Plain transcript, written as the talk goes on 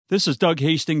This is Doug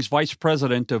Hastings, Vice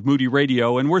President of Moody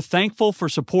Radio, and we're thankful for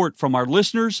support from our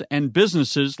listeners and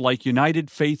businesses like United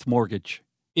Faith Mortgage.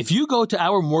 If you go to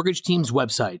our mortgage team's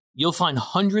website, you'll find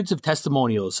hundreds of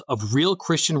testimonials of real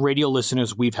Christian radio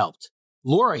listeners we've helped.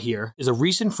 Laura here is a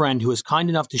recent friend who is kind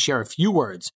enough to share a few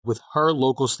words with her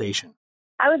local station.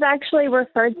 I was actually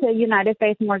referred to United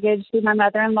Faith Mortgage through my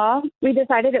mother-in-law. We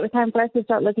decided it was time for us to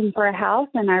start looking for a house,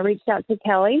 and I reached out to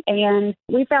Kelly, and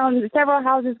we found several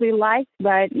houses we liked,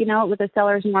 but, with the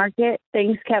seller's market,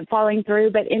 things kept falling through.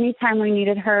 But anytime we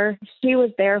needed her, she was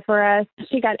there for us.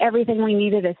 She got everything we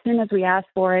needed as soon as we asked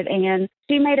for it, and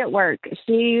she made it work.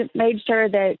 She made sure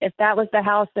that if that was the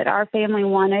house that our family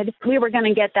wanted, we were going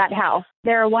to get that house.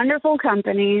 They're a wonderful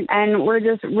company, and we're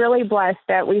just really blessed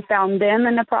that we found them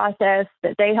in the process,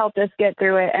 that they helped us get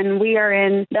through it, and we are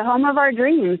in the home of our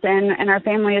dreams, and our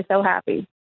family is so happy.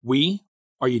 We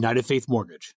are United Faith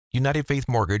Mortgage. United Faith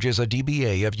Mortgage is a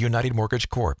DBA of United Mortgage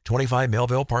Corp., 25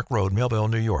 Melville Park Road, Melville,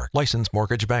 New York. Licensed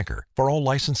mortgage banker. For all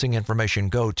licensing information,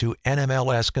 go to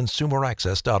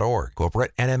nmlsconsumeraccess.org.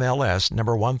 Corporate NMLS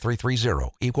number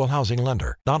 1330. Equal housing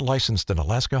lender. Not licensed in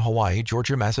Alaska, Hawaii,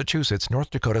 Georgia, Massachusetts,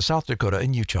 North Dakota, South Dakota,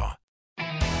 and Utah.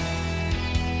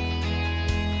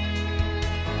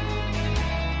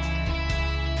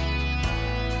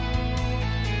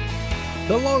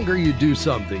 The longer you do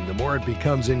something, the more it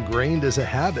becomes ingrained as a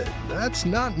habit. That's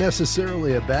not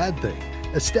necessarily a bad thing.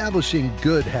 Establishing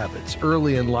good habits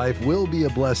early in life will be a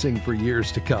blessing for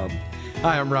years to come.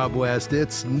 Hi, I'm Rob West.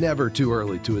 It's never too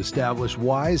early to establish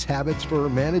wise habits for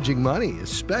managing money,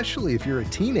 especially if you're a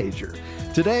teenager.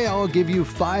 Today, I'll give you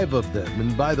 5 of them.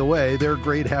 And by the way, they're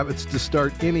great habits to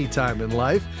start any time in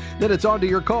life. Then it's on to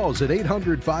your calls at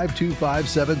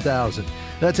 800-525-7000.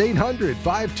 That's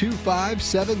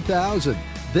 800-525-7000.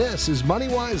 This is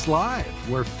MoneyWise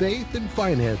Live, where faith and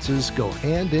finances go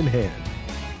hand in hand.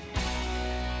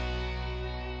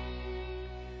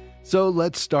 So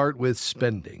let's start with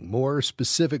spending, more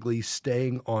specifically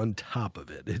staying on top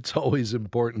of it. It's always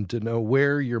important to know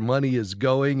where your money is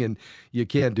going, and you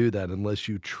can't do that unless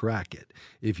you track it.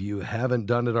 If you haven't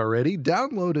done it already,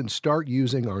 download and start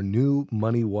using our new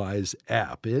MoneyWise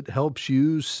app. It helps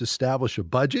you establish a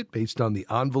budget based on the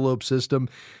envelope system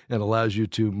and allows you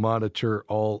to monitor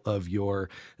all of your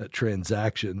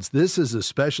transactions. This is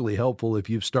especially helpful if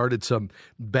you've started some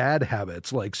bad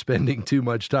habits like spending too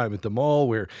much time at the mall,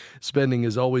 where spending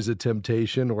is always a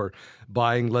temptation, or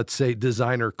buying, let's say,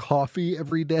 designer coffee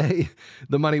every day.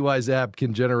 The MoneyWise app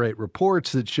can generate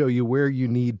reports that show you where you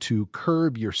need to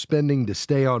curb your spending to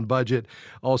stay on budget.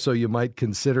 Also, you might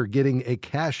consider getting a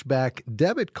cashback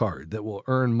debit card that will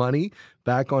earn money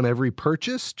back on every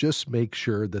purchase. Just make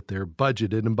sure that they're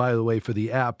budgeted. And by the way, for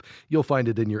the app, you'll find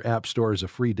it in your app store as a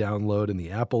free download in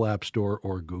the Apple App Store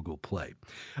or Google Play.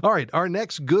 All right, our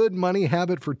next good money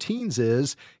habit for teens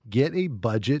is get a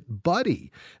budget buddy.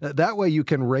 That way you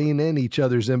can rein in each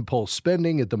other's impulse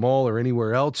spending at the mall or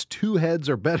anywhere else. 2 heads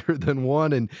are better than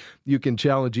 1, and you can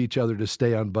challenge each other to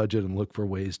stay on budget and look for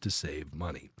ways to save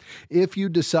money. If you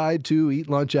decide to eat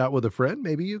lunch out with a friend,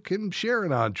 maybe you can share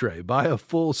an entree, buy a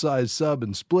full-size sub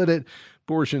and split it.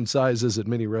 Portion sizes at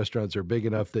many restaurants are big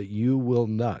enough that you will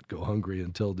not go hungry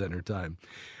until dinner time.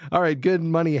 All right, good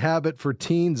money habit for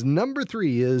teens. Number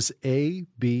 3 is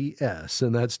ABS,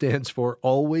 and that stands for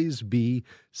Always Be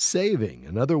Saving.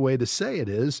 Another way to say it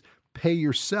is pay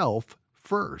yourself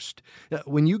first.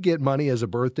 When you get money as a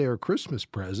birthday or Christmas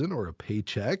present or a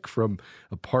paycheck from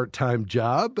a part-time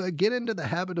job, get into the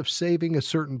habit of saving a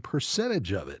certain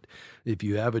percentage of it. If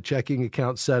you have a checking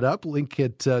account set up, link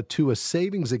it to a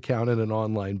savings account in an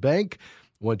online bank.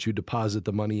 Once you deposit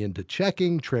the money into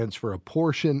checking, transfer a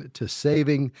portion to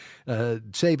savings.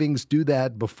 Do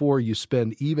that before you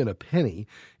spend even a penny,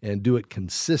 and do it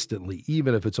consistently,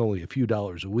 even if it's only a few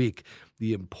dollars a week.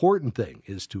 The important thing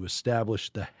is to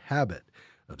establish the habit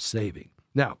of saving.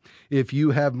 Now, if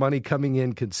you have money coming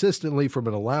in consistently from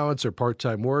an allowance or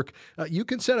part-time work, you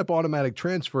can set up automatic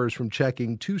transfers from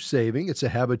checking to saving. It's a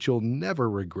habit you'll never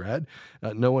regret.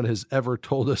 No one has ever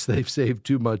told us they've saved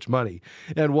too much money.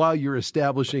 And while you're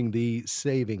establishing the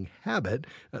saving habit,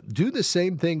 do the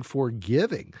same thing for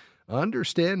giving.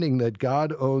 Understanding that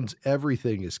God owns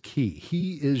everything is key.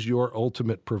 He is your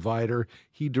ultimate provider.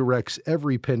 He directs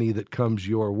every penny that comes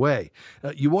your way.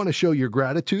 You want to show your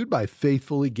gratitude by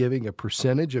faithfully giving a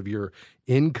percentage of your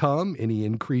income, any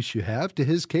increase you have, to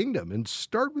His kingdom, and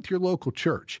start with your local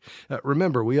church.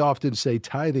 Remember, we often say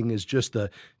tithing is just the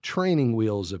training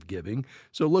wheels of giving,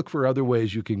 so look for other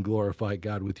ways you can glorify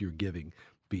God with your giving.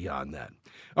 beyond that.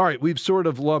 All right, we've sort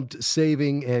of lumped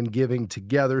saving and giving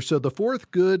together. So the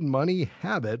fourth good money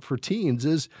habit for teens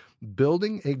is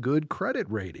building a good credit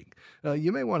rating.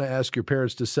 You may want to ask your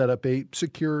parents to set up a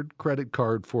secured credit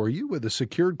card for you. With a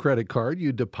secured credit card,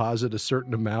 you deposit a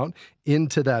certain amount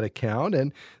into that account,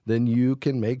 and then you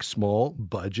can make small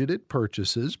budgeted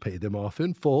purchases, pay them off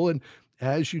in full, and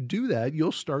as you do that,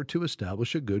 you'll start to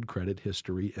establish a good credit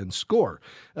history and score.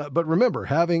 But remember,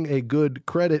 having a good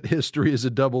credit history is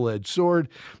a double-edged sword.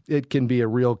 It can be a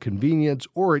real convenience,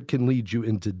 or it can lead you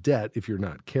into debt if you're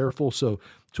not careful. So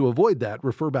to avoid that,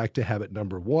 refer back to habit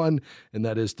number 1, and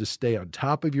that is to stay on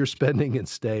top of your spending and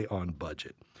stay on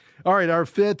budget. All right, our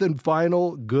fifth and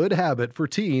final good habit for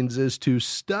teens is to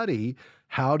study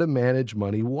how to manage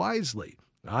money wisely.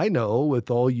 I know with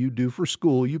all you do for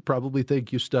school, you probably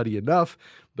think you study enough,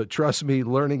 but trust me,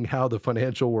 learning how the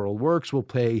financial world works will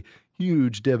pay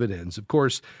huge dividends. Of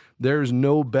course, there's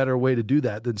no better way to do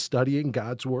that than studying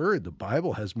God's Word. The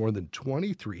Bible has more than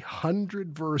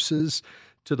 2,300 verses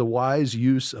to the wise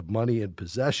use of money and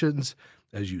possessions.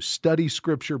 As you study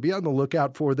Scripture, be on the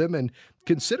lookout for them and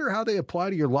consider how they apply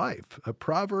to your life.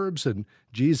 Proverbs and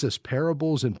Jesus'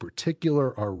 parables in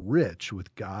particular are rich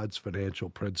with God's financial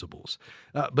principles.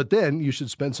 But then you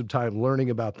should spend some time learning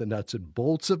about the nuts and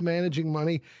bolts of managing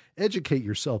money. Educate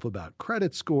yourself about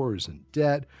credit scores and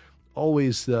debt,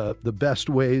 always the best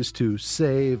ways to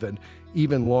save, and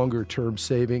even longer-term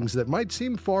savings that might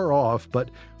seem far off but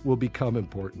will become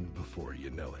important before you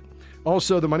know it.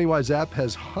 Also, the MoneyWise app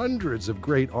has hundreds of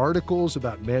great articles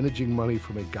about managing money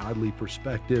from a godly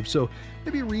perspective, so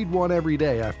maybe read one every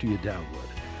day after you download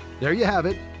it. There you have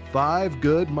it, 5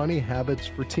 good money habits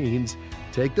for teens.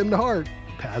 Take them to heart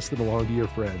and pass them along to your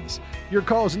friends. Your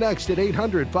call's next at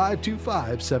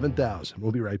 800-525-7000.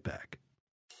 We'll be right back.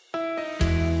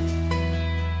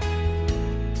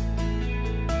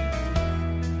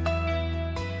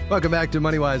 Welcome back to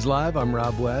MoneyWise Live. I'm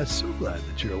Rob West. So glad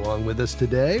that you're along with us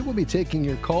today. We'll be taking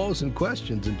your calls and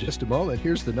questions in just a moment.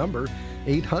 Here's the number,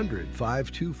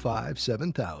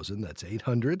 800-525-7000. That's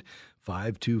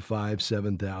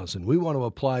 800-525-7000. We want to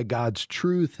apply God's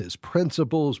truth, His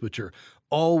principles, which are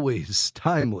always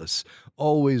timeless,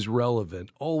 always relevant,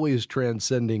 always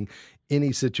transcending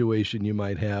any situation you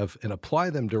might have, and apply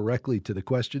them directly to the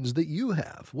questions that you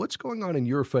have. What's going on in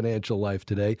your financial life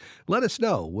today? Let us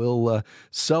know. We'll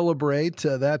celebrate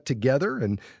that together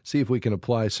and see if we can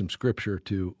apply some scripture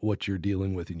to what you're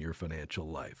dealing with in your financial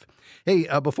life. Hey,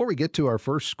 before we get to our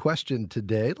first question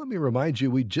today, let me remind you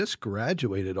we just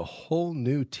graduated a whole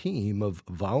new team of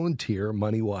volunteer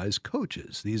MoneyWise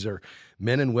coaches. These are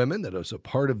men and women that, as a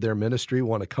part of their ministry,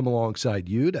 want to come alongside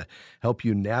you to help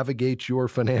you navigate your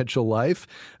financial life,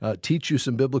 teach you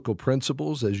some biblical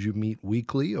principles as you meet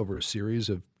weekly over a series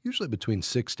of usually between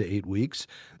 6 to 8 weeks.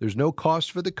 There's no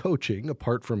cost for the coaching.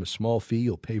 Apart from a small fee,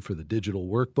 you'll pay for the digital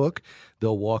workbook.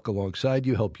 They'll walk alongside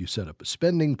you, help you set up a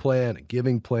spending plan, a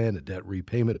giving plan, a debt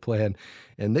repayment plan,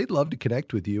 and they'd love to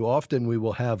connect with you. Often we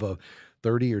will have a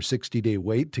 30 or 60-day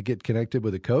wait to get connected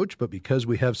with a coach, but because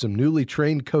we have some newly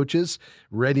trained coaches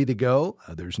ready to go,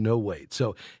 there's no wait.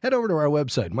 So head over to our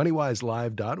website,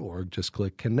 moneywiselive.org. Just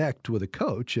click Connect with a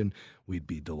Coach, and we'd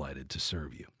be delighted to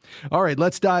serve you. All right,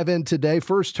 let's dive in today.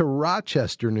 First to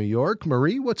Rochester, New York.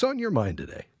 Marie, what's on your mind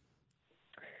today?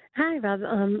 Hi, Rob.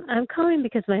 I'm calling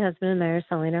because my husband and I are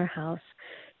selling our house,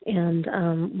 and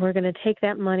we're going to take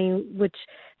that money, which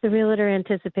the realtor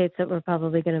anticipates that we're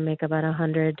probably going to make about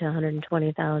 $100,000 to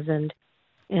 $120,000,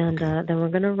 and then we're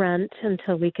going to rent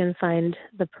until we can find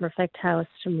the perfect house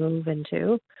to move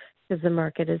into, because the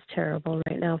market is terrible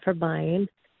right now for buying.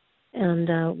 And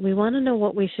we want to know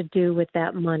what we should do with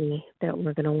that money that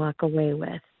we're going to walk away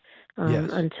with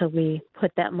until we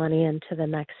put that money into the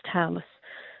next house.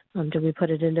 Do we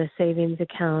put it into a savings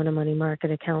account, a money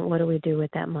market account? What do we do with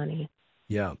that money?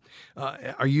 Yeah.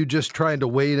 Are you just trying to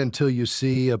wait until you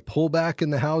see a pullback in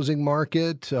the housing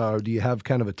market? Do you have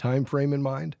kind of a time frame in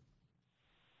mind?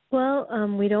 Well,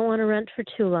 we don't want to rent for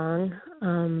too long,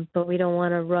 but we don't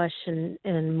want to rush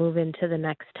and move into the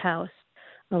next house.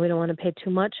 We don't want to pay too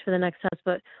much for the next house,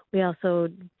 but we also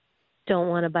don't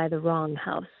want to buy the wrong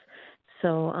house.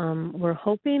 So we're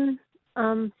hoping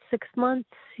 6 months.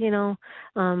 We're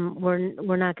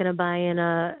not going to buy in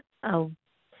a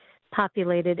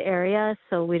populated area,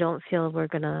 so we don't feel we're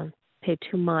going to pay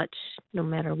too much no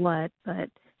matter what. But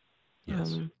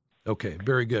yes. Okay,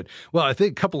 very good. Well, I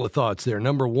think a couple of thoughts there.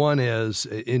 Number one is,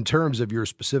 in terms of your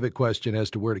specific question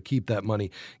as to where to keep that money,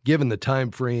 given the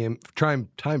time frame,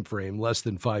 less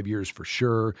than 5 years for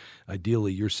sure.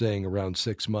 Ideally, you're saying around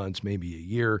 6 months, maybe a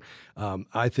year.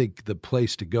 I think the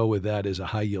place to go with that is a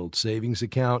high-yield savings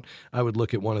account. I would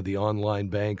look at one of the online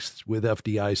banks with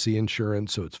FDIC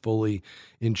insurance, so it's fully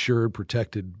insured,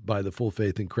 protected by the full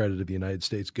faith and credit of the United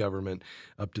States government,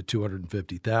 up to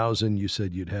 $250,000. You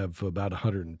said you'd have about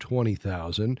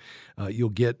 $120,000. You'll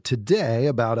get today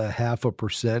about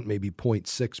 0.5%, maybe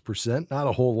 0.6%. Not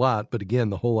a whole lot, but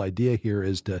again, the whole idea here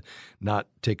is to not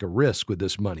take a risk with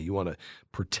this money. You want to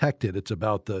protect it. It's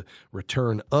about the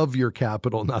return of your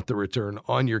capital, not the return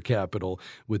on your capital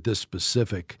with this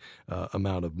specific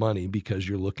amount of money, because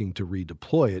you're looking to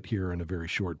redeploy it here in a very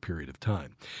short period of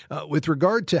time. With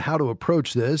regard to how to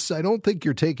approach this, I don't think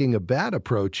you're taking a bad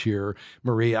approach here,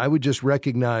 Marie. I would just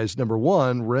recognize, number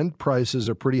one, rent prices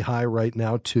are pretty high right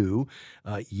now, too.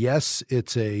 Yes,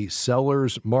 it's a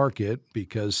seller's market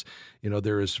because,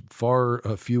 there is far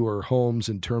fewer homes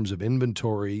in terms of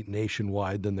inventory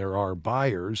nationwide than there are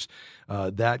buyers.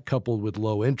 That coupled with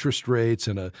low interest rates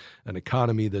and an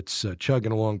economy that's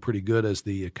chugging along pretty good as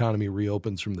the economy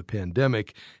reopens from the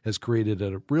pandemic has created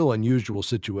a real unusual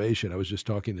situation. I was just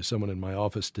talking to someone in my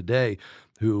office today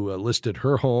who listed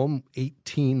her home,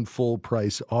 18 full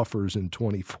price offers in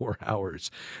 24 hours.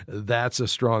 That's a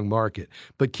strong market.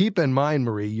 But keep in mind,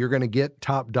 Marie, you're going to get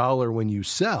top dollar when you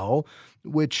sell,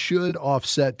 which should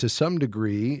offset to some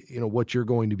degree, what you're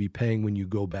going to be paying when you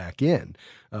go back in.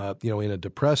 In a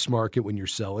depressed market, when you're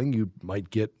selling, you might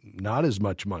get not as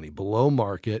much money below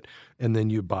market, and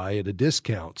then you buy at a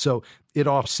discount. So it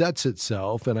offsets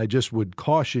itself. And I just would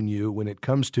caution you when it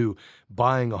comes to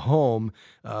buying a home,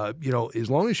 as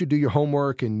long as you do your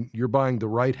homework and you're buying the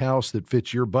right house that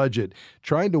fits your budget,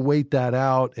 trying to wait that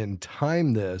out and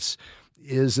time this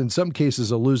is in some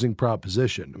cases a losing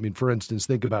proposition. I mean, for instance,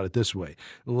 think about it this way.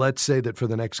 Let's say that for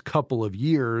the next couple of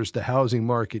years, the housing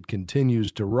market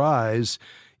continues to rise.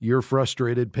 You're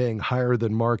frustrated paying higher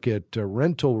than market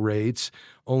rental rates,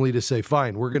 only to say,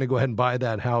 fine, we're going to go ahead and buy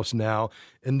that house now.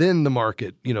 And then the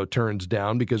market, turns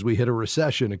down because we hit a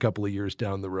recession a couple of years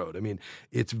down the road. I mean,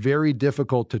 it's very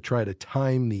difficult to try to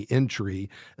time the entry,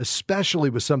 especially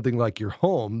with something like your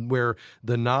home, where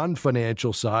the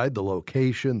non-financial side, the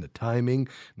location, the timing,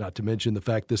 not to mention the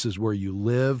fact this is where you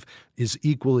live, is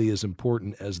equally as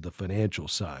important as the financial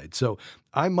side. So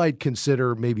I might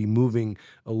consider maybe moving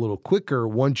a little quicker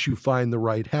once you find the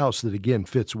right house that, again,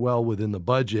 fits well within the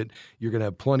budget. You're going to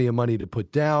have plenty of money to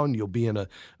put down. You'll be in a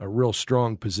real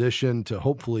strong position to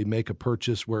hopefully make a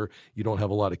purchase where you don't have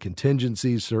a lot of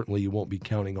contingencies. Certainly you won't be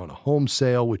counting on a home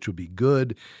sale, which would be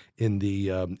good in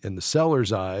the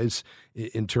seller's eyes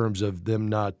in terms of them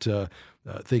not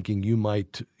thinking you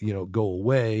might, go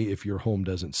away if your home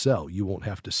doesn't sell. You won't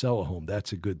have to sell a home.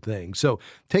 That's a good thing. So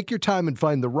take your time and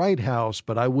find the right house,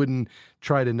 but I wouldn't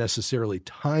try to necessarily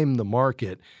time the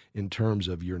market in terms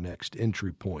of your next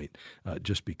entry point,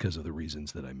 just because of the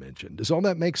reasons that I mentioned. Does all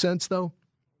that make sense, though?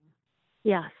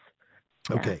 Yes.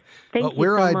 Okay. Thank you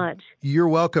so much. You're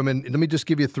welcome. And let me just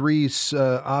give you three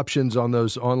options on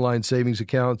those online savings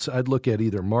accounts. I'd look at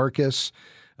either Marcus,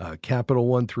 Capital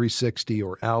One 360,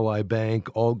 or Ally Bank.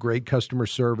 All great customer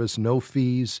service, no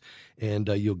fees, and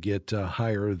you'll get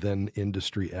higher than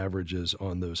industry averages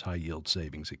on those high-yield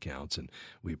savings accounts. And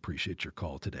we appreciate your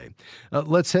call today.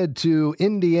 Let's head to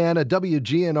Indiana,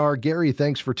 WGNR. Gary,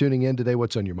 thanks for tuning in today.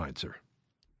 What's on your mind, sir?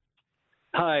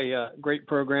 Hi, great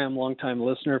program, long-time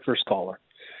listener, first caller.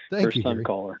 Thank you, First-time Gary.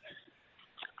 caller.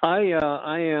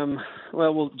 I am,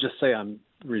 we'll just say I'm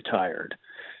retired.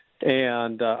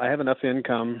 And I have enough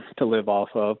income to live off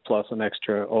of, plus an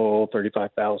extra, $35,000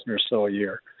 or so a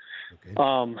year. Okay.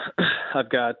 I've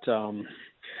got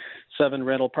 7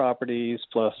 rental properties,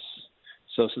 plus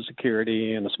Social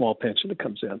Security and a small pension that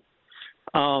comes in.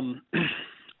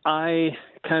 I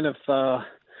kind of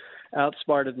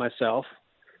outsmarted myself.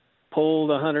 Pulled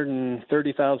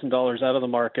 $130,000 out of the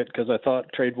market because I thought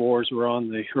trade wars were on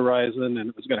the horizon and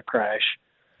it was going to crash.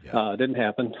 Yeah. Didn't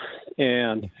happen.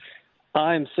 And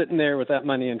I'm sitting there with that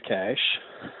money in cash.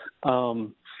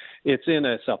 It's in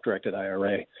a self-directed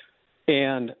IRA.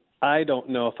 And I don't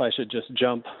know if I should just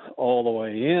jump all the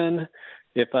way in,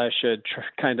 if I should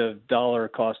kind of dollar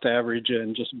cost average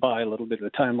and just buy a little bit of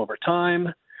the time over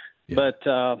time. Yeah. But,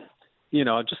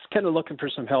 just kind of looking for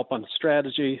some help on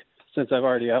strategy. since I've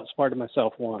already outsmarted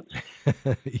myself once.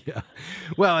 Yeah.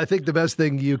 Well, I think the best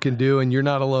thing you can do, and you're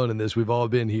not alone in this, we've all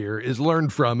been here, is learn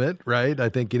from it, right? I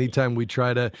think anytime we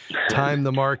try to time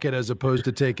the market as opposed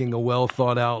to taking a well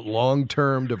thought out,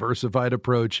 long-term diversified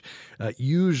approach,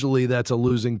 usually that's a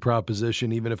losing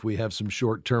proposition, even if we have some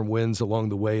short-term wins along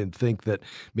the way and think that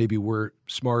maybe we're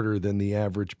smarter than the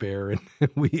average bear. And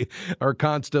we are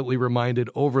constantly reminded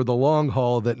over the long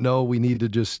haul that no, we need to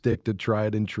just stick to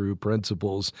tried and true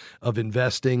principles of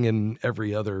investing and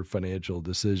every other financial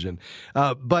decision.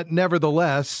 But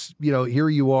nevertheless, here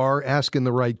you are asking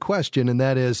the right question, and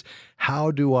that is,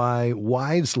 how do I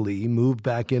wisely move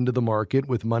back into the market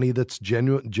with money that's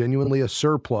genuinely a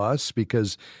surplus?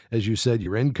 Because, as you said,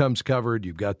 your income's covered.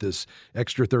 You've got this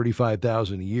extra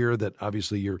 $35,000 a year that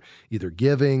obviously you're either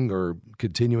giving or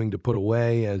continuing to put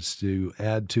away as to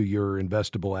add to your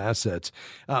investable assets.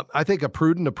 I think a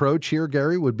prudent approach here,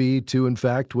 Gary, would be to, in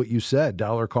fact, what you said,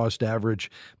 dollar cost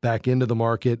average back into the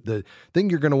market. The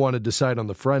thing you're going to want to decide on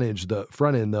the front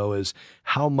end, though, is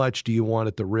how much do you want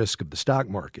at the risk of the stock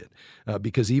market?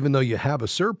 Because even though you have a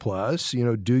surplus,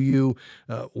 do you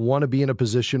want to be in a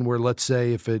position where, let's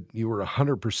say, if you were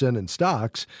 100% in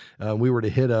stocks, we were to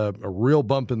hit a real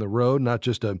bump in the road, not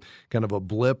just a kind of a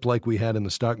blip like we had in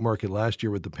the stock market last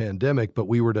year with the pandemic, but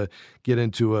we were to get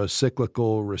into a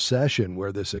cyclical recession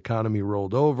where this economy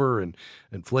rolled over and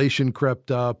inflation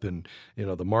crept up and,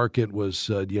 the market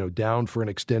was, down for an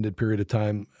extended period of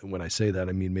time. When I say that,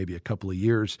 I mean maybe a couple of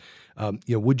years.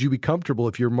 Would you be comfortable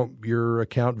if your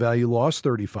account value lost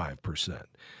 35%?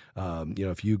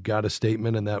 If you got a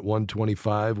statement and that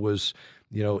 125 was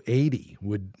 80,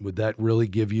 would that really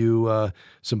give you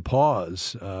some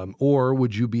pause? Or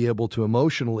would you be able to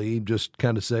emotionally just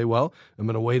kind of say, well, I'm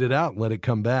going to wait it out and let it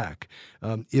come back?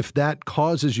 If that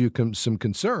causes you some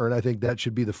concern, I think that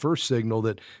should be the first signal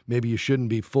that maybe you shouldn't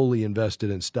be fully invested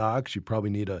in stocks. You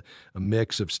probably need a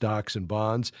mix of stocks and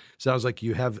bonds. Sounds like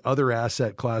you have other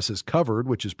asset classes covered,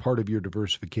 which is part of your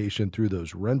diversification through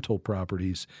those rental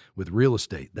properties with real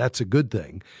estate. That's a good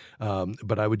thing.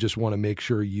 But I would just want to make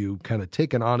sure you kind of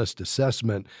take an honest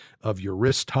assessment of your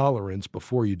risk tolerance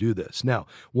before you do this. Now,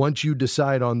 once you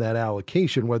decide on that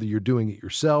allocation, whether you're doing it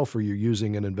yourself or you're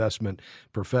using an investment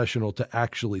professional to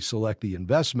actually select the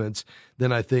investments,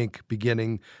 then I think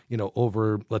beginning,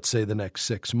 over, let's say, the next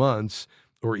 6 months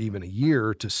or even a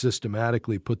year to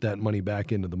systematically put that money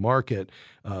back into the market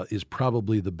is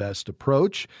probably the best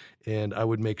approach. And I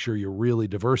would make sure you're really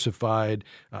diversified.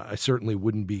 I certainly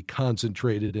wouldn't be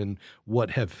concentrated in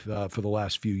what have, for the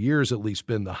last few years at least,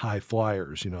 been the high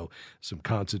flyers, some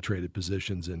concentrated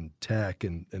positions in tech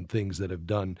and things that have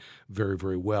done very,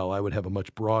 very well. I would have a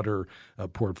much broader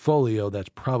portfolio. That's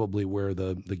probably where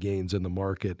the gains in the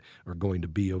market are going to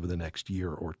be over the next year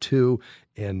or two.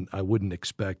 And I wouldn't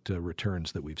expect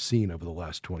returns that we've seen over the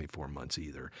last 24 months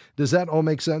either. Does that all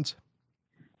make sense?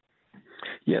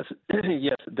 Yes,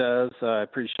 yes, it does. I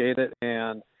appreciate it.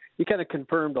 And you kind of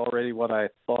confirmed already what I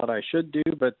thought I should do,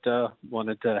 but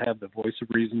wanted to have the voice of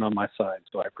reason on my side.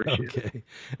 So I appreciate it. Okay,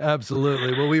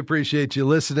 absolutely. Well, we appreciate you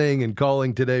listening and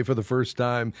calling today for the first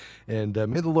time. And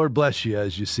may the Lord bless you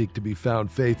as you seek to be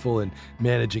found faithful in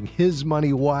managing His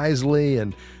money wisely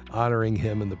and honoring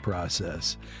Him in the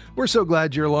process. We're so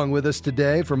glad you're along with us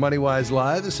today for MoneyWise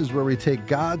Live. This is where we take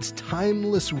God's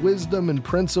timeless wisdom and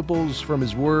principles from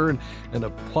His Word and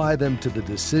apply them to the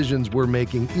decisions we're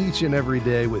making each and every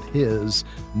day with His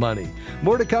money.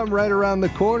 More to come right around the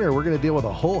corner. We're going to deal with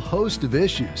a whole host of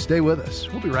issues. Stay with us.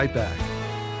 We'll be right back.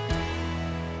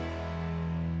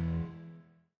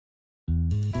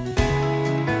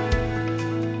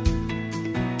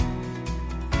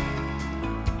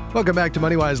 Welcome back to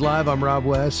MoneyWise Live. I'm Rob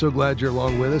West. So glad you're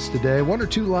along with us today. One or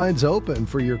two lines open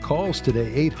for your calls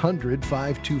today,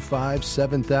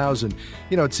 800-525-7000.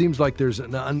 It seems like there's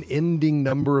an unending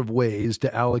number of ways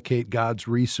to allocate God's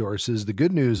resources. The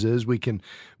good news is we can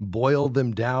boil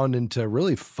them down into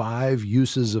really 5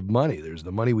 uses of money. There's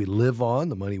the money we live on,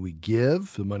 the money we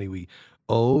give, the money we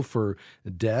owe for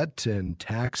debt and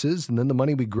taxes, and then the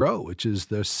money we grow, which is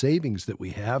the savings that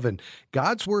we have. And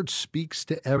God's Word speaks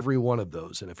to every one of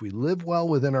those. And if we live well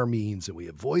within our means and we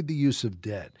avoid the use of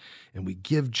debt and we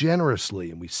give generously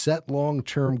and we set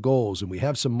long-term goals and we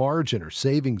have some margin or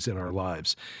savings in our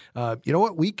lives, you know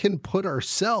what? We can put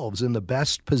ourselves in the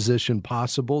best position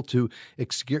possible to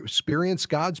experience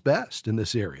God's best in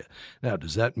this area. Now,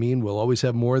 does that mean we'll always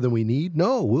have more than we need?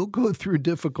 No, we'll go through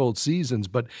difficult seasons,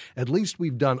 but at least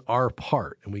we've done our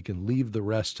part and we can leave the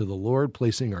rest to the Lord,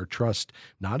 placing our trust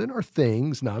not in our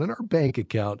things, not in our bank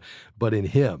account, but in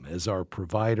Him as our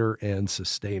provider and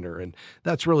sustainer. And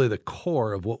that's really the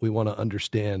core of what we want to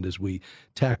understand as we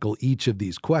tackle each of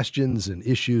these questions and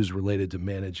issues related to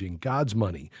managing God's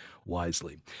money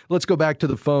wisely. Let's go back to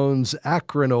the phones.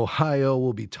 Akron, Ohio.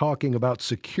 We'll be talking about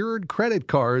secured credit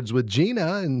cards with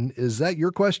Gina. And is that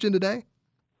your question today?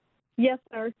 Yes,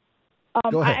 sir.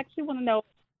 Go ahead. I actually want to know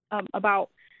about,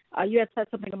 you had said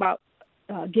something about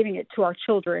giving it to our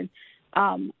children.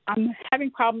 I'm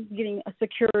having problems getting a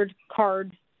secured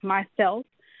card myself,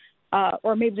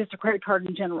 or maybe just a credit card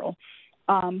in general.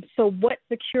 So what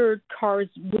secured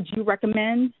cards would you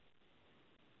recommend?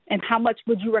 And how much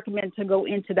would you recommend to go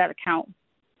into that account?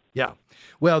 Yeah.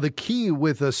 Well, the key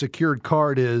with a secured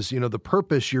card is, the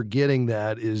purpose you're getting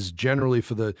that is generally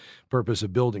for the purpose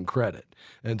of building credit.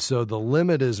 And so the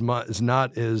limit is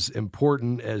not as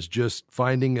important as just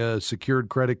finding a secured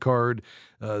credit card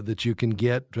that you can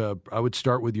get. I would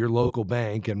start with your local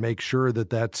bank and make sure that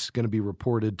that's going to be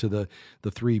reported to the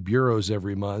three bureaus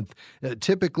every month.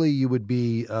 Typically, you would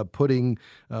be putting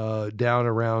down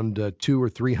around $200 or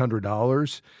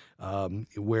 $300.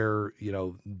 Where,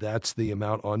 that's the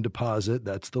amount on deposit.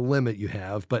 That's the limit you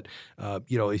have. But,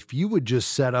 if you would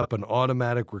just set up an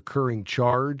automatic recurring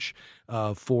charge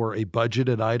for a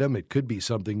budgeted item, it could be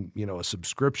something, a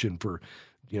subscription for,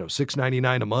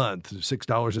 $6.99 a month,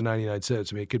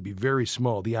 $6.99. I mean, it could be very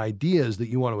small. The idea is that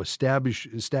you want to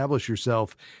establish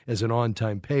yourself as an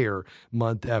on-time payer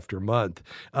month after month.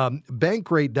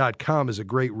 Bankrate.com is a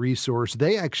great resource.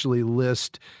 They actually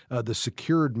list the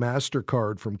secured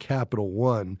MasterCard from Capital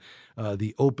One,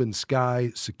 the Open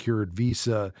Sky secured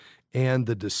Visa, and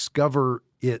the Discover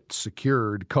It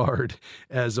secured card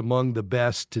as among the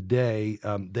best today.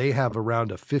 They have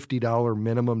around a $50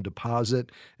 minimum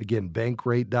deposit. Again,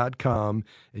 bankrate.com,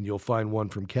 and you'll find one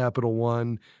from Capital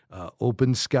One,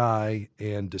 Open Sky,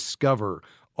 and Discover,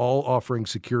 all offering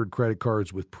secured credit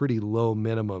cards with pretty low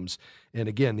minimums. And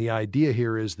again, the idea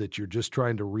here is that you're just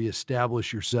trying to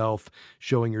reestablish yourself,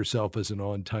 showing yourself as an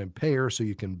on-time payer so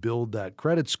you can build that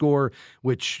credit score,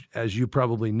 which, as you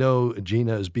probably know,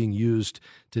 Gina, is being used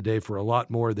today for a lot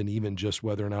more than even just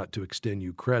whether or not to extend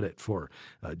you credit for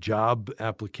job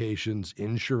applications,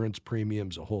 insurance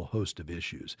premiums, a whole host of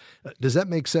issues. Does that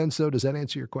make sense, though? Does that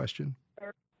answer your question?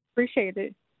 Appreciate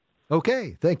it.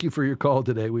 Okay. Thank you for your call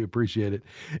today. We appreciate it.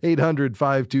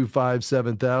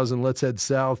 800-525-7000. Let's head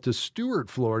south to Stuart,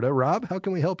 Florida. Rob, how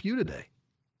can we help you today?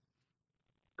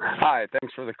 Hi.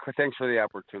 Thanks for the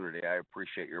opportunity. I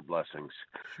appreciate your blessings.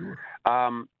 Sure.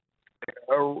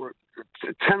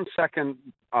 10-second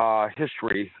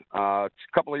history. A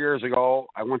couple of years ago,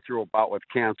 I went through a bout with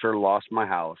cancer, lost my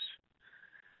house.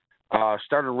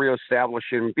 Started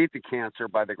reestablishing, beat the cancer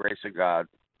by the grace of God.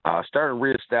 Started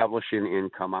reestablishing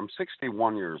income. I'm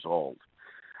 61 years old.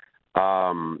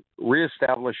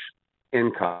 Reestablish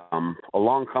income.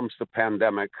 Along comes the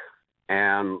pandemic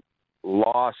and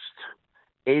lost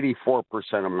 84%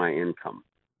 of my income.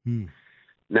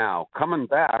 Now, coming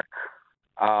back,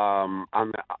 I'm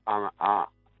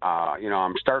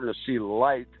starting to see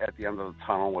light at the end of the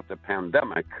tunnel with the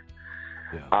pandemic.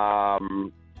 Yeah.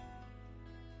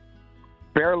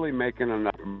 Barely making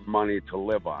enough money to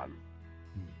live on.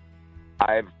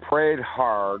 I've prayed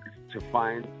hard to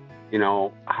find,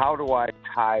 how do I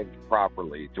tithe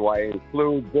properly? Do I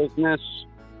include business?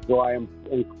 Do I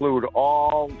include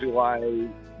all? Do I,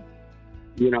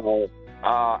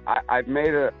 I've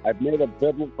made a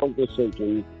biblical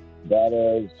decision that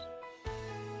is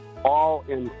all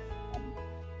income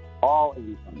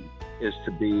is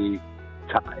to be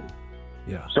tithe.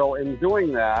 Yeah. So in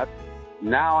doing that,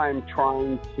 now I'm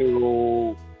trying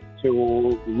to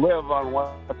live on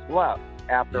what's left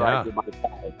after I do my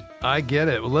tithe. I get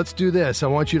it. Well, let's do this. I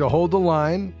want you to hold the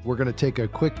line. We're going to take a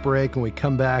quick break. When we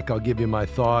come back, I'll give you my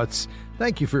thoughts.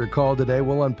 Thank you for your call today.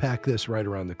 We'll unpack this right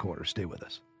around the corner. Stay with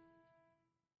us.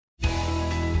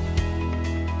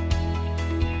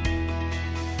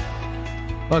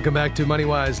 Welcome back to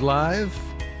MoneyWise Live.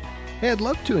 Hey, I'd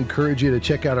love to encourage you to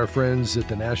check out our friends at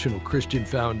the National Christian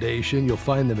Foundation. You'll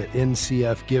find them at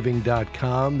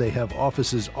ncfgiving.com. They have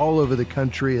offices all over the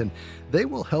country, and they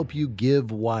will help you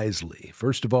give wisely.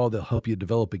 First of all, they'll help you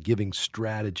develop a giving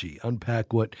strategy,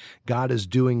 unpack what God is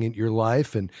doing in your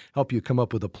life, and help you come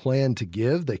up with a plan to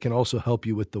give. They can also help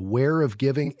you with the where of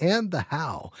giving and the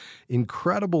how.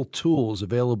 Incredible tools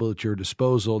available at your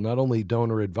disposal, not only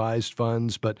donor-advised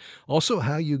funds, but also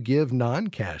how you give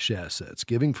non-cash assets,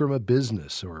 giving from a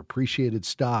business or appreciated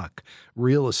stock,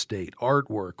 real estate,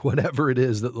 artwork, whatever it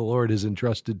is that the Lord has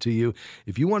entrusted to you.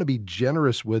 If you want to be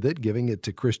generous with it, giving it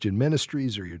to Christian ministry,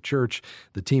 ministries or your church,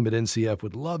 the team at NCF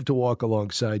would love to walk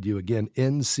alongside you. Again,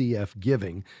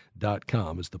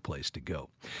 ncfgiving.com is the place to go.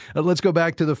 Let's go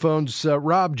back to the phones.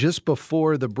 Rob, just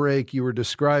before the break, you were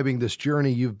describing this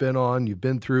journey you've been on. You've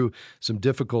been through some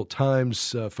difficult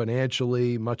times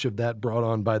financially, much of that brought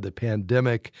on by the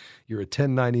pandemic. You're a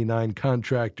 1099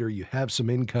 contractor. You have some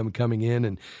income coming in,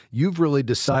 and you've really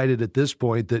decided at this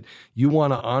point that you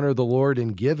want to honor the Lord in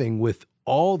giving with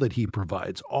all that he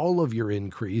provides, all of your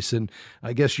increase. And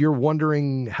I guess you're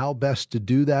wondering how best to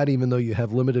do that, even though you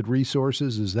have limited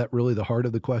resources. Is that really the heart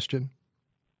of the question?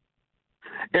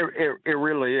 It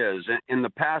really is. In the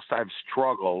past, I've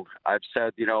struggled. I've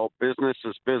said, business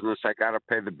is business. I got to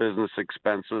pay the business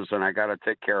expenses, and I got to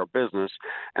take care of business.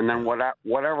 And then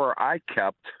whatever I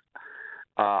kept,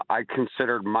 I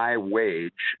considered my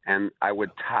wage, and I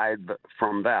would tithe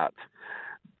from that.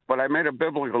 But I made a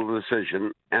biblical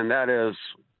decision, and that is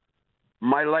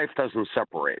my life doesn't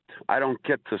separate. I don't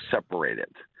get to separate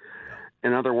it.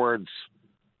 In other words,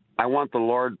 I want the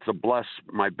Lord to bless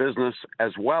my business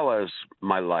as well as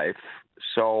my life.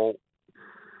 So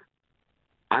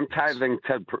I'm tithing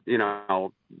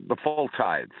the full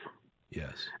tithe.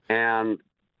 Yes. And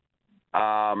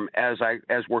as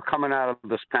we're coming out of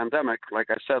this pandemic, like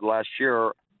I said last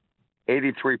year,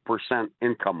 83%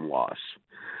 income loss.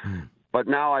 But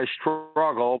now I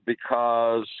struggle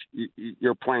because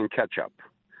you're playing catch up.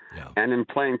 Yeah. And in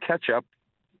playing catch up,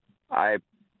 I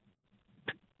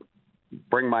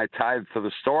bring my tithe to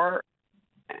the store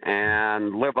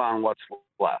and live on what's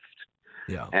left.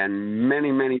 Yeah. And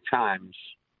many, many times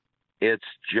it's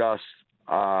just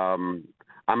I'm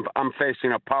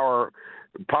facing a power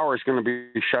is going to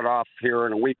be shut off here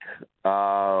in a week.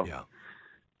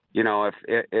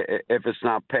 If it's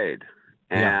not paid.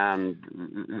 Yeah. And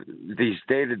these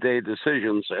day-to-day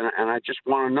decisions, and I just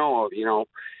want to know,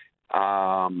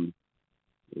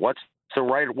 what's the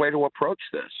right way to approach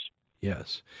this?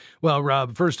 Yes. Well,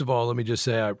 Rob, first of all, let me just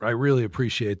say I really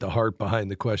appreciate the heart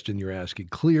behind the question you're asking.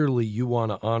 Clearly, you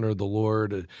want to honor the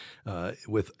Lord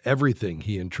with everything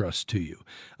he entrusts to you.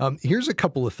 Here's a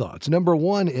couple of thoughts. Number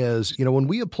one is, when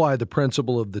we apply the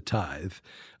principle of the tithe,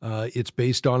 it's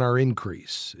based on our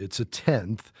increase. It's a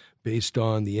tenth based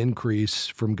on the increase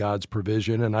from God's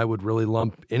provision, and I would really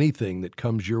lump anything that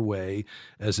comes your way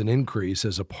as an increase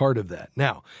as a part of that.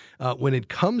 Now, when it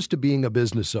comes to being a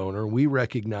business owner, we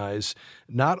recognize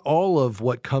not all of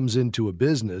what comes into a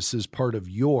business is part of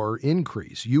your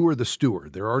increase. You are the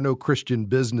steward. There are no Christian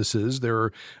businesses.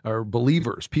 There are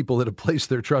believers, people that have placed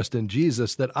their trust in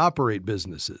Jesus that operate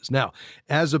businesses. Now,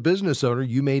 as a business owner,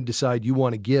 you may decide you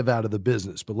want to give out of the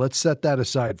business, but let's set that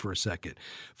aside for a second.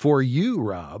 For you,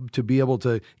 Rob, to be able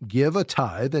to give a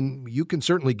tithe, and you can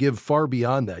certainly give far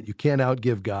beyond that. You can't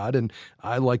outgive God, and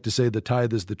I like to say the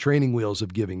tithe is the training wheels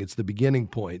of giving. It's the beginning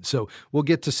point. So we'll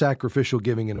get to sacrificial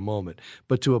giving in a moment.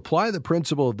 But to apply the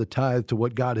principle of the tithe to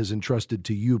what God has entrusted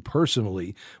to you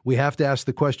personally, we have to ask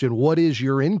the question, what is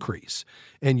your increase?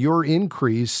 And your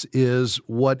increase is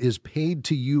what is paid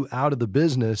to you out of the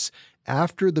business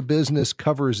after the business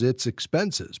covers its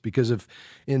expenses. Because if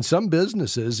in some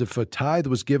businesses, if a tithe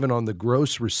was given on the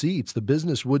gross receipts, the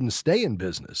business wouldn't stay in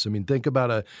business. I mean, think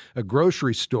about a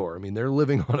grocery store. I mean, they're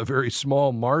living on a very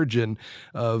small margin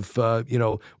of,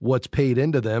 what's paid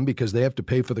into them because they have to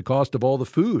pay for the cost of all the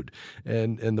food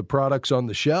and the products on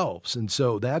the shelves. And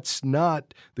so that's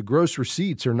not, the gross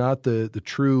receipts are not the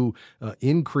true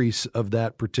increase of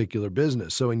that particular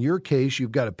business. So in your case,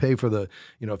 you've got to pay for the,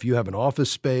 if you have an office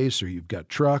space or you've got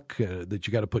truck that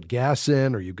you got to put gas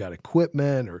in, or you've got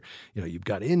equipment, or you've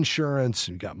got insurance,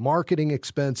 you've got marketing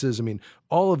expenses. I mean,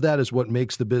 all of that is what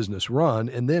makes the business run.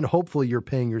 And then hopefully you're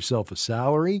paying yourself a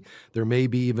salary. There may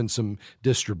be even some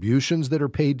distributions that are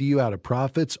paid to you out of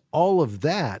profits. All of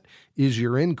that is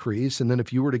your increase. And then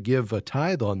if you were to give a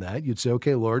tithe on that, you'd say,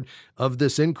 okay, Lord, of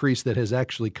this increase that has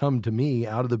actually come to me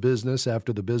out of the business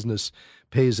after the business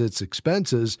pays its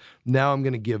expenses, now I'm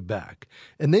going to give back.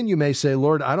 And then you may say,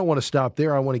 Lord, I don't want to stop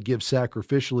there. I want to give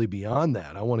sacrificially beyond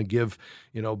that. I want to give,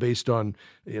 based on,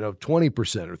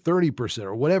 20% or 30%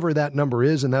 or whatever that number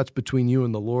is. And that's between you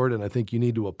and the Lord. And I think you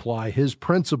need to apply his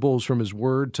principles from his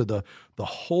word to the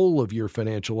whole of your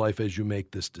financial life as you make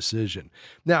this decision.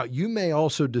 Now, you may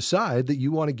also decide that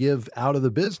you want to give out of the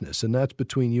business, and that's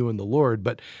between you and the Lord.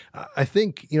 But I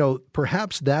think,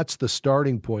 perhaps that's the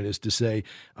starting point, is to say,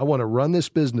 I want to run this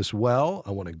business well.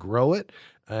 I want to grow it.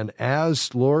 And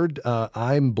as Lord,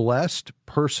 I'm blessed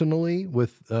personally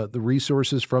with the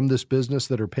resources from this business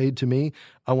that are paid to me.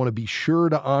 I want to be sure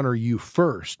to honor you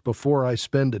first before I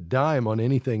spend a dime on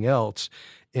anything else.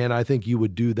 And I think you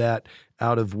would do that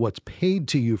out of what's paid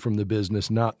to you from the business,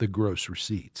 not the gross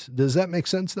receipts. Does that make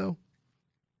sense, though?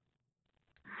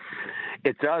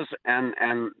 It does,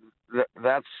 and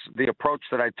that's the approach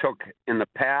that I took in the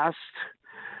past,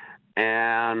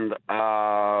 and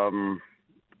I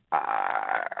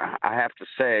have to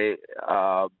say,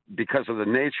 because of the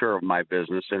nature of my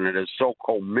business, and it is so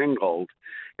commingled,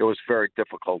 it was very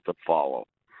difficult to follow.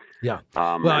 Yeah.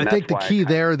 Well, I think the key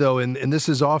there, though, and this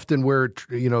is often where,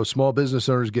 small business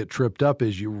owners get tripped up,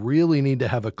 is you really need to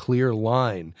have a clear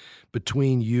line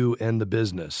between you and the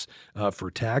business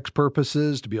for tax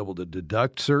purposes, to be able to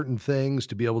deduct certain things,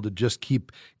 to be able to just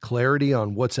keep clarity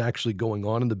on what's actually going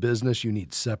on in the business. You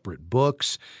need separate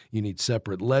books. You need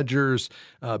separate ledgers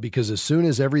because as soon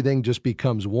as everything just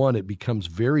becomes one, it becomes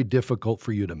very difficult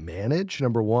for you to manage,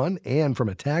 number one, and from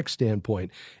a tax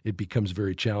standpoint, it becomes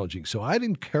very challenging. So I'd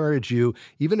encourage you,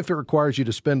 even if it requires you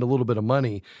to spend a little bit of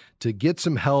money, to get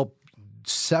some help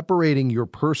separating your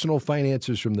personal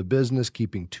finances from the business,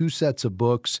 keeping two sets of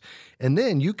books, and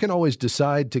then you can always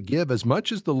decide to give as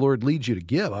much as the Lord leads you to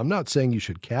give. I'm not saying you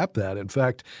should cap that. In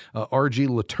fact, R.G.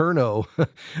 Letourneau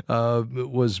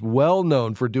was well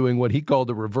known for doing what he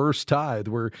called a reverse tithe,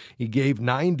 where he gave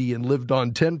 90 and lived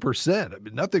on 10%. I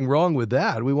mean, nothing wrong with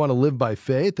that. We want to live by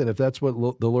faith, and if that's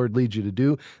what the Lord leads you to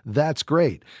do, that's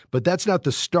great. But that's not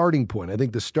the starting point. I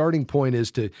think the starting point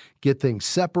is to get things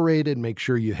separated, make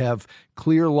sure you have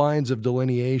clear lines of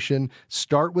delineation.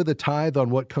 Start with a tithe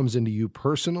on what comes into you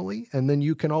personally, and then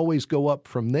you can always go up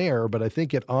from there. But I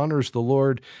think it honors the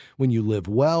Lord when you live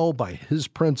well by His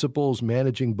principles,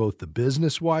 managing both the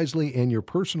business wisely and your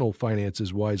personal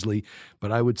finances wisely.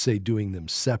 But I would say doing them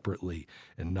separately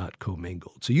and not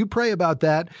commingled. So you pray about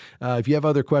that. If you have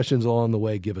other questions along the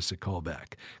way, give us a call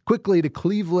back. Quickly to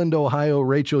Cleveland, Ohio.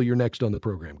 Rachel, you're next on the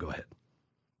program. Go ahead.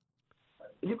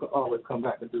 You can always come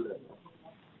back and do that.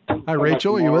 Hi,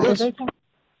 Rachel. Are you with us?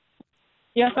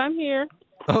 Yes, I'm here.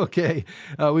 Okay.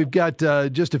 We've got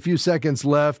just a few seconds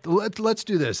left. Let's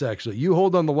do this, actually. You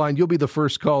hold on the line. You'll be the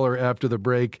first caller after the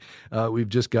break. We've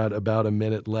just got about a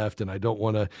minute left, and I don't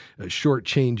want to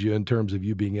shortchange you in terms of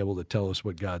you being able to tell us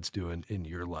what God's doing in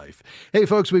your life. Hey,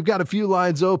 folks, we've got a few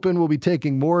lines open. We'll be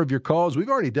taking more of your calls. We've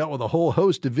already dealt with a whole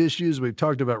host of issues. We've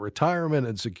talked about retirement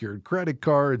and secured credit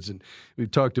cards, and we've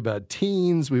talked about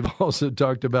teens. We've also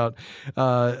talked about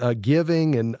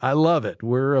giving, and I love it.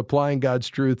 We're applying God's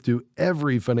truth to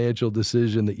every financial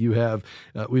decision that you have.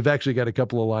 We've actually got a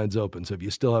couple of lines open, so if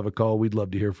you still have a call, we'd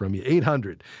love to hear from you.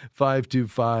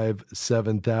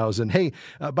 800-525-7000. Hey,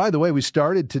 by the way, we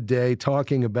started today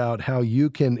talking about how you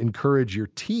can encourage your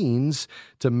teens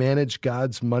to manage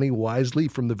God's money wisely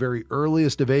from the very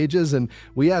earliest of ages, and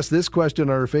we asked this question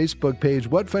on our Facebook page: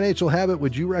 what financial habit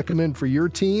would you recommend for your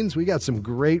teens? We got some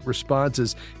great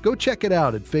responses. Go check it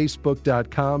out at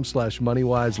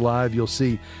facebook.com/MoneyWise Live. You'll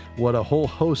see what a whole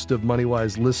host of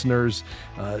MoneyWise listeners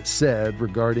said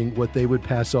regarding what they would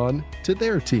pass on to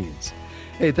their teens.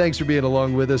 Hey, thanks for being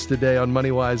along with us today on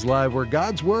MoneyWise Live, where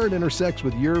God's Word intersects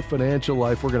with your financial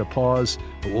life. We're going to pause,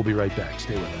 but we'll be right back.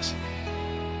 Stay with us.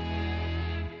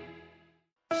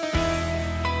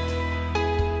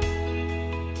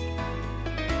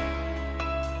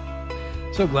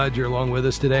 So glad you're along with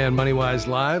us today on MoneyWise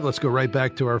Live. Let's go right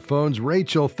back to our phones.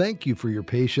 Rachel, thank you for your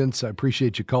patience. I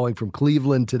appreciate you calling from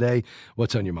Cleveland today.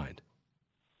 What's on your mind?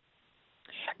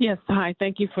 Yes, hi.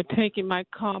 Thank you for taking my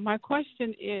call. My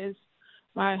question is,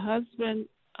 my husband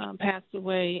passed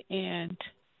away, and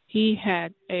he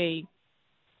had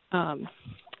some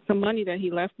money that he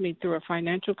left me through a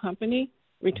financial company,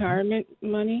 retirement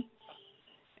money.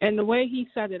 And the way he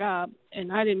set it up,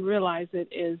 and I didn't realize it,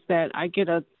 is that I get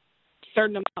a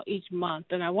certain amount each month,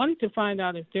 and I wanted to find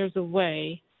out if there's a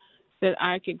way that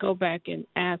I could go back and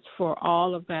ask for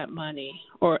all of that money,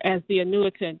 or as the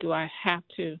annuitant, do I have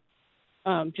to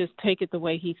just take it the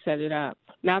way he set it up?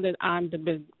 Now that I'm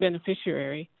the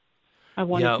beneficiary, I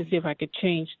wanted to see if I could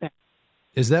change that.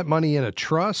 Is that money in a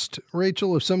trust,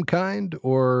 Rachel, of some kind,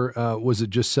 or was it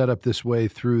just set up this way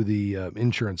through the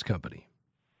insurance company?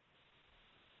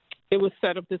 It was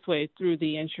set up this way through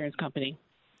the insurance company.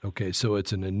 Okay, so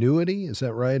it's an annuity, is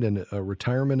that right? A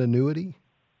retirement annuity?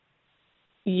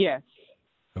 Yes.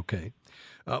 Okay.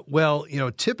 Well,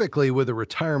 typically with a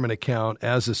retirement account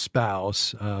as a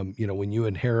spouse, when you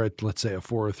inherit, let's say, a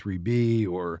 403B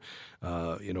or,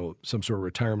 some sort of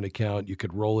retirement account, you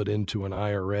could roll it into an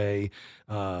IRA.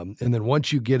 And then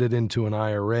once you get it into an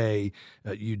IRA,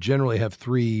 you generally have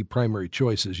three primary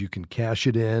choices. You can cash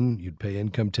it in. You'd pay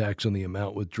income tax on the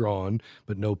amount withdrawn,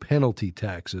 but no penalty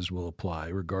taxes will apply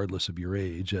regardless of your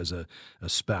age as a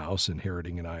spouse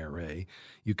inheriting an IRA.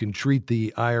 You can treat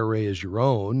the IRA as your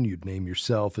own. You'd name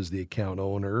yourself as the account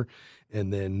owner,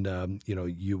 and then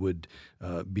you would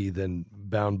be then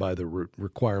bound by the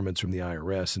requirements from the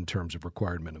IRS in terms of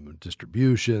required minimum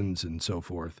distributions and so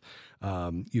forth.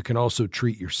 You can also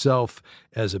treat yourself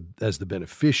as the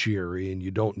beneficiary, and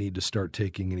you don't need to start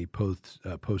taking any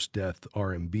post-death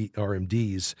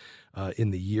RMDs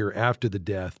in the year after the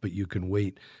death, but you can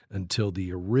wait until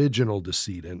the original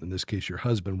decedent, in this case your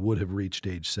husband, would have reached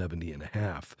age 70 and a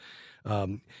half.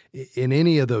 In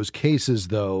any of those cases,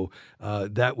 though,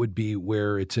 that would be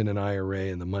where it's in an IRA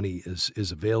and the money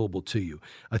is available to you.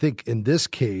 I think in this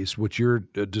case, what you're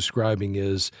describing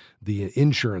is the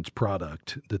insurance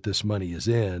product that this money is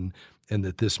in, and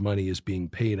that this money is being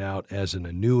paid out as an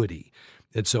annuity.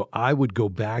 And so I would go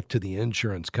back to the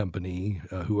insurance company,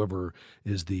 whoever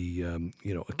is the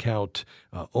account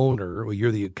owner. Well,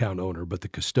 you're the account owner, but the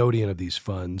custodian of these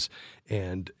funds,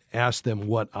 and ask them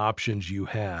what options you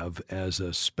have as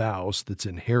a spouse that's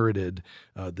inherited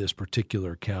this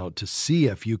particular account to see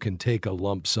if you can take a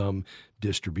lump sum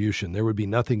distribution. There would be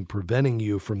nothing preventing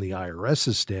you from the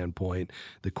IRS's standpoint.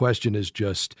 The question is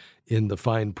just in the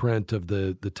fine print of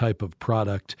the type of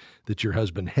product that your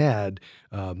husband had.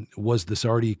 Was this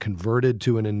already converted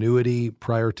to an annuity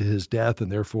prior to his death,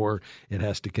 and therefore it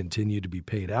has to continue to be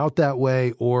paid out that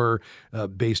way? Or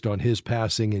based on his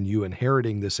passing and you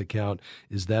inheriting this account,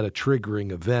 is that a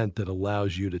triggering event that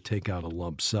allows you to take out a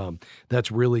lump sum?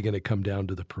 That's really going to come down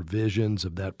to the provisions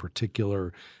of that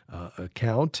particular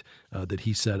account that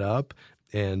he set up,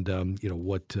 and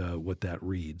what that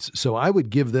reads. So I would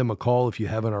give them a call if you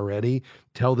haven't already.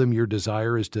 Tell them your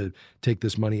desire is to take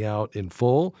this money out in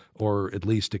full, or at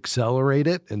least accelerate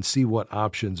it, and see what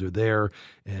options are there.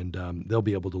 And they'll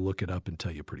be able to look it up and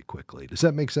tell you pretty quickly. Does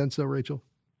that make sense, though, Rachel?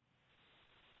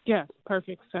 Yes,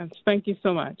 perfect sense. Thank you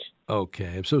so much.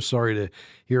 Okay. I'm so sorry to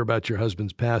hear about your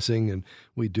husband's passing, and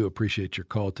we do appreciate your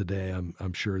call today.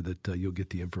 I'm sure that you'll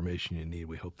get the information you need.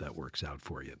 We hope that works out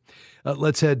for you.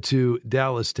 Let's head to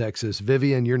Dallas, Texas.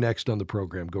 Vivian, you're next on the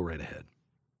program. Go right ahead.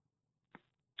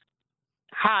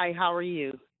 Hi, how are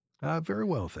you? Very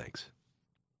well, thanks.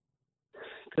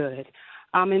 Good.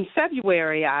 In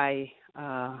February, I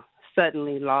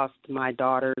suddenly lost my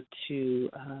daughter to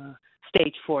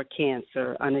stage 4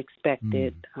 cancer,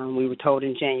 unexpected. We were told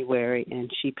in January, and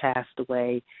she passed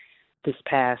away this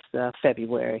past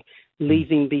February,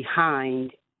 leaving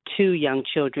behind 2 young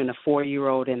children, a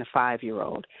 4-year-old and a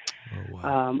 5-year-old. Oh,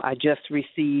 wow. I just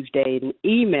received an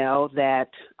email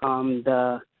that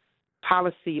the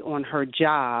policy on her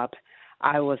job,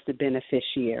 I was the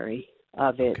beneficiary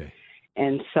of it. Okay.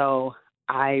 And so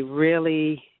I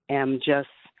really am just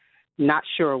not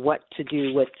sure what to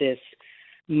do with this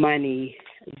money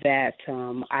that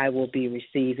I will be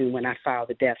receiving when I file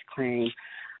the death claim.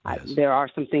 Yes. There are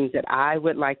some things that I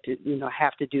would like to,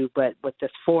 have to do, but with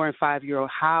this 4 and 5-year-old,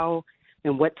 how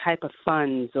and what type of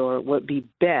funds or would be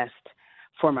best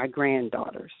for my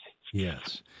granddaughters?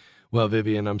 Yes. Well,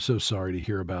 Vivian, I'm so sorry to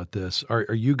hear about this.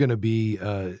 Are you going to be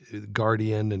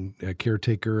guardian and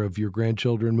caretaker of your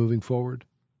grandchildren moving forward?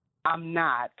 I'm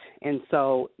not. And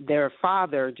so their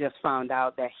father just found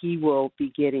out that he will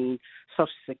be getting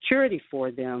Social Security for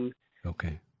them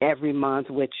every month,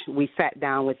 which we sat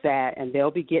down with that, and they'll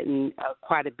be getting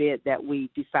quite a bit that we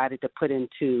decided to put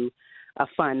into a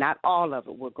fund. Not all of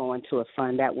it will go into a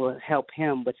fund that will help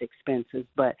him with expenses,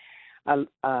 but a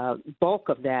bulk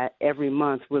of that every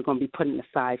month we're going to be putting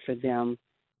aside for them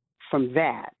from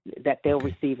that they'll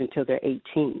receive until they're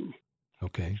 18.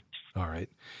 Okay. All right.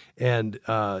 And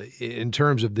in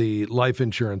terms of the life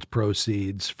insurance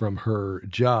proceeds from her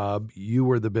job, you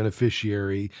were the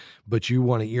beneficiary, but you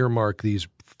want to earmark these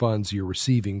funds you're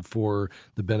receiving for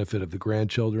the benefit of the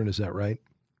grandchildren. Is that right?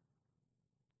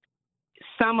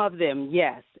 Some of them,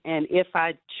 yes. And if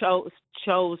I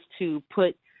chose to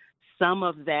put some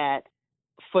of that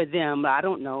for them, I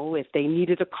don't know if they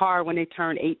needed a car when they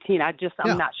turned 18.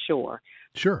 I'm not sure.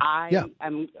 Sure. I'm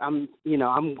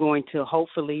going to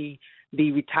hopefully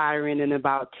be retiring in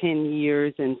about 10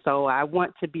 years. And so I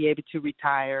want to be able to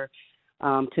retire,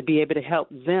 to be able to help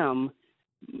them,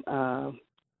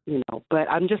 but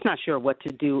I'm just not sure what to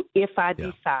do if I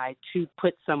decide to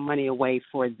put some money away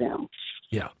for them.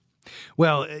 Yeah.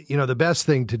 Well, the best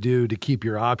thing to do to keep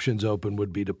your options open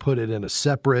would be to put it in a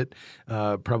separate,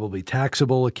 probably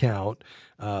taxable account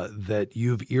that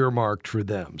you've earmarked for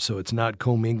them. So it's not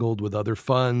commingled with other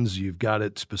funds. You've got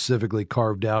it specifically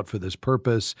carved out for this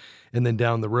purpose. And then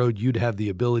down the road, you'd have the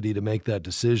ability to make that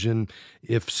decision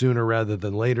if sooner rather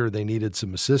than later they needed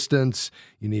some assistance,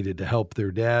 you needed to help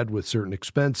their dad with certain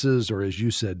expenses, or as you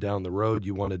said, down the road,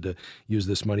 you wanted to use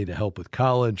this money to help with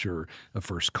college or a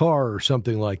first car or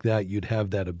something like that. You'd have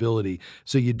that ability.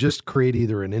 So you just create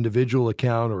either an individual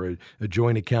account or a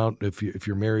joint account if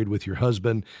you're married with your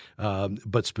husband,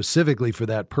 but specifically for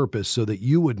that purpose so that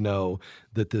you would know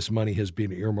that this money has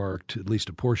been earmarked, at least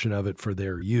a portion of it, for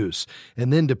their use.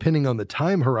 And then depending on the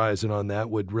time horizon on that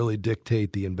would really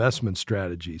dictate the investment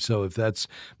strategy. So if that's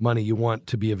money you want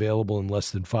to be available in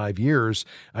less than 5 years,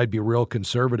 I'd be real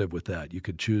conservative with that. You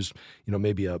could choose,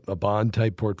 maybe a bond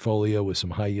type portfolio with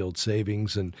some high yield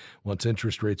savings. And once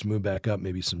interest rates move back up,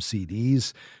 maybe some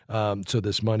CDs. So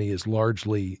this money is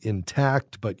largely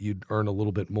intact, but you'd earn a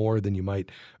little bit more than you might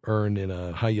earn in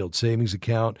a high yield savings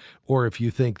account. Or if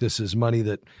you think this is money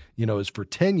that, is for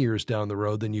 10 years down the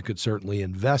road, then you could certainly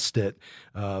invest it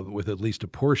with at least a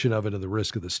portion of it of the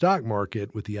risk of the stock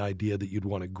market with the idea that you'd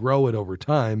want to grow it over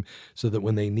time so that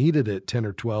when they needed it 10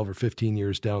 or 12 or 15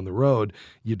 years down the road,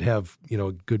 you'd have,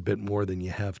 a good bit more than you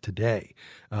have today.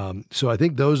 So I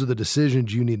think those are the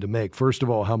decisions you need to make. First of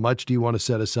all, how much do you want to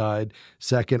set aside?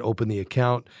 Second, open the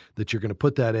account that you're going to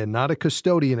put that in, not a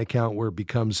custodian account where it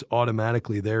becomes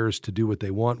automatically theirs to do what they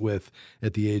want with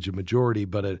at the age of majority,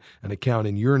 but an account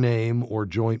in your name or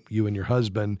joint, you and your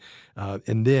husband.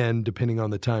 And then, depending on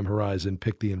the time horizon,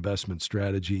 pick the investment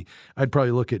strategy. I'd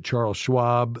probably look at Charles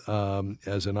Schwab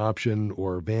as an option,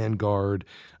 or Vanguard,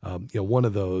 one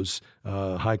of those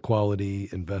high-quality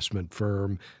investment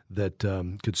firm that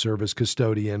could serve as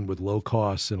custodian with low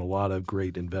costs and a lot of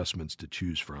great investments to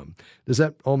choose from. Does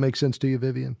that all make sense to you,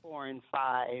 Vivian? 4 and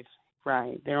 5,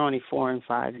 right. They're only 4 and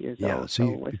 5 years old. Yeah, so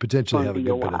you potentially have a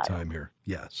good bit of time here.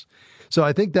 Yes. So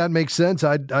I think that makes sense.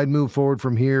 I'd move forward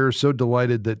from here. So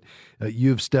delighted that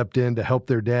you've stepped in to help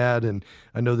their dad. And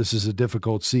I know this is a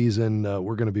difficult season.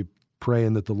 We're going to be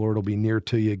praying that the Lord will be near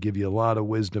to you, give you a lot of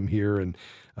wisdom here, and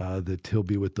that he'll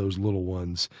be with those little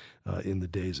ones in the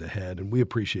days ahead. And we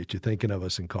appreciate you thinking of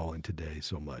us and calling today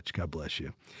so much. God bless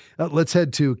you. Let's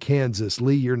head to Kansas.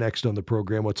 Lee, you're next on the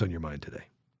program. What's on your mind today?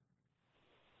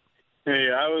 Hey,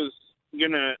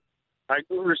 I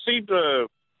received a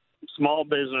small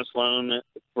business loan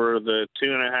for the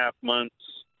 2.5 months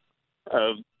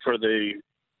for the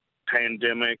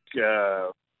pandemic.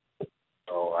 I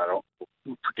don't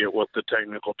forget what the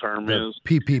technical term is.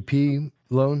 PPP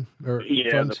loan or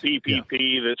funds? The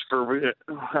PPP that's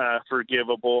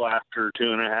forgivable after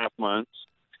 2.5 months.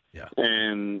 Yeah,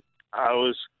 and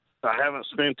I haven't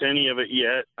spent any of it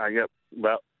yet. I got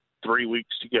about 3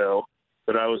 weeks to go,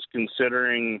 but I was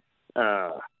considering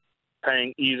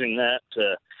using that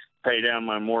to pay down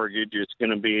my mortgage. It's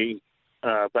going to be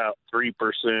about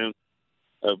 3%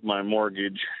 of my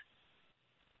mortgage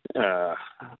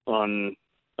on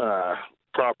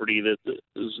property that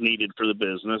is needed for the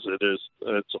business.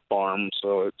 It's a farm,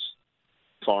 so it's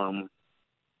farm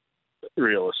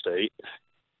real estate.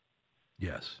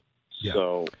 Yes. Yeah.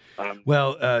 So,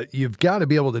 you've got to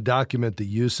be able to document the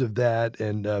use of that,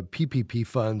 and PPP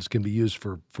funds can be used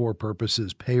for 4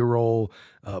 purposes: payroll,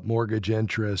 mortgage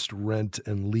interest, rent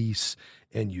and lease,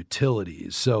 and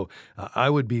utilities. So I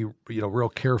would be, real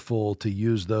careful to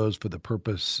use those for the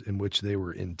purpose in which they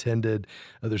were intended.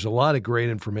 There's a lot of great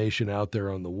information out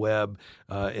there on the web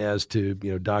as to,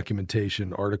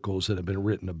 documentation, articles that have been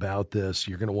written about this.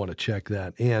 You're going to want to check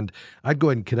that. And I'd go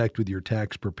ahead and connect with your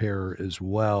tax preparer as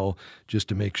well, just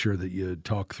to make sure that you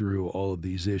talk through all of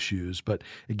these issues. But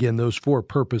again, those 4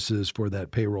 purposes for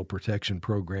that payroll protection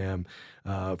program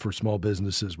for small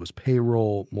businesses was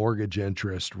payroll, mortgage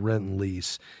interest, rent and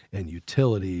lease, and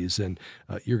utilities. And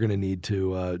you're going to need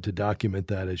to document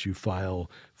that as you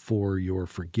file for your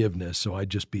forgiveness. So I'd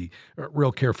just be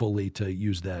real carefully to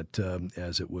use that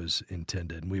as it was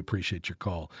intended. And we appreciate your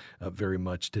call very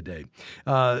much today.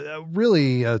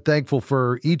 Really thankful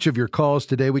for each of your calls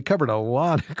today. We covered a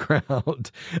lot of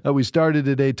ground. We started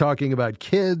today talking about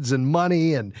kids and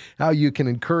money and how you can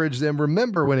encourage them.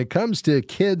 Remember, when it comes to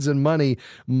kids and money,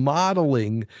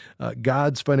 modeling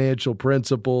God's financial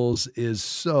principles is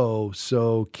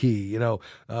so key.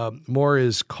 More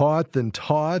is caught than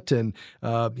taught. And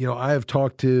I have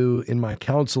talked to, in my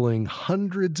counseling,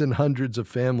 hundreds and hundreds of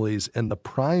families, and the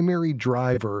primary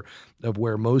driver of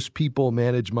where most people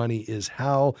manage money is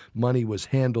how money was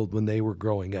handled when they were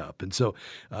growing up. And so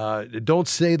don't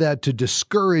say that to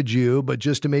discourage you, but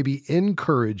just to maybe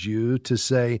encourage you to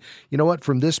say, you know what,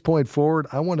 from this point forward,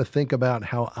 I want to think about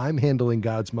how I'm handling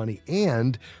God's money,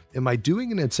 and am I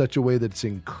doing it in such a way that it's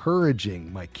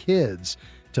encouraging my kids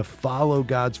to follow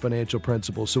God's financial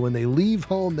principles. So when they leave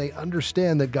home, they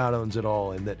understand that God owns it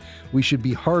all, and that we should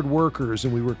be hard workers,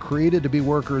 and we were created to be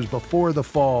workers before the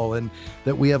fall, and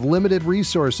that we have limited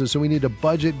resources, so we need to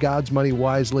budget God's money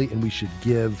wisely, and we should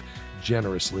give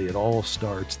generously. It all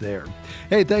starts there.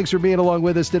 Hey, thanks for being along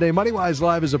with us today. MoneyWise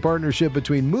Live is a partnership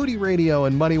between Moody Radio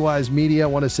and MoneyWise Media. I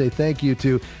want to say thank you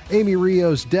to Amy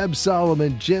Rios, Deb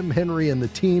Solomon, Jim Henry, and the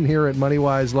team here at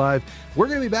MoneyWise Live. We're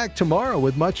going to be back tomorrow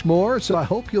with much more, so I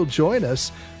hope you'll join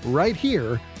us right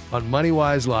here on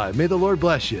MoneyWise Live. May the Lord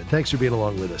bless you. Thanks for being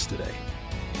along with us today.